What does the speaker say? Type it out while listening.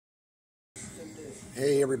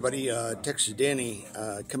Hey everybody, Texas Danny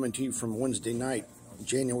coming to you from Wednesday night,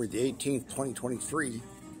 January the 18th, 2023,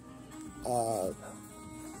 about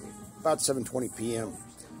 7:20 p.m.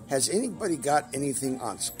 Has anybody got anything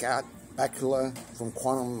on Scott Bakula from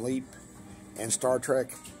Quantum Leap and Star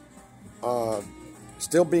Trek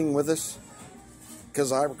still being with us?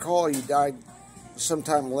 Because I recall he died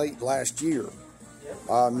sometime late last year,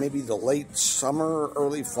 maybe the late summer,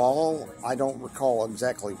 early fall. I don't recall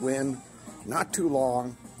exactly when. Not too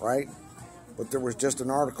long, right? But there was just an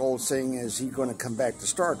article saying, is he going to come back to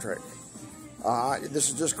Star Trek? This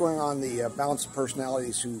is just going on the balance of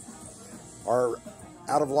personalities who are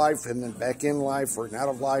out of life and then back in life, or out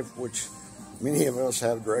of life, which many of us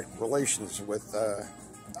have direct relations with.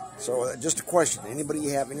 So just a question. Anybody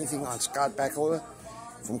have anything on Scott Bakula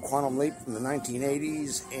from Quantum Leap from the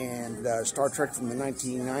 1980s and Star Trek from the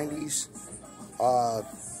 1990s?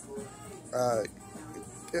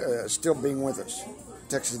 Still being with us.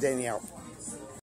 Texas Danny out.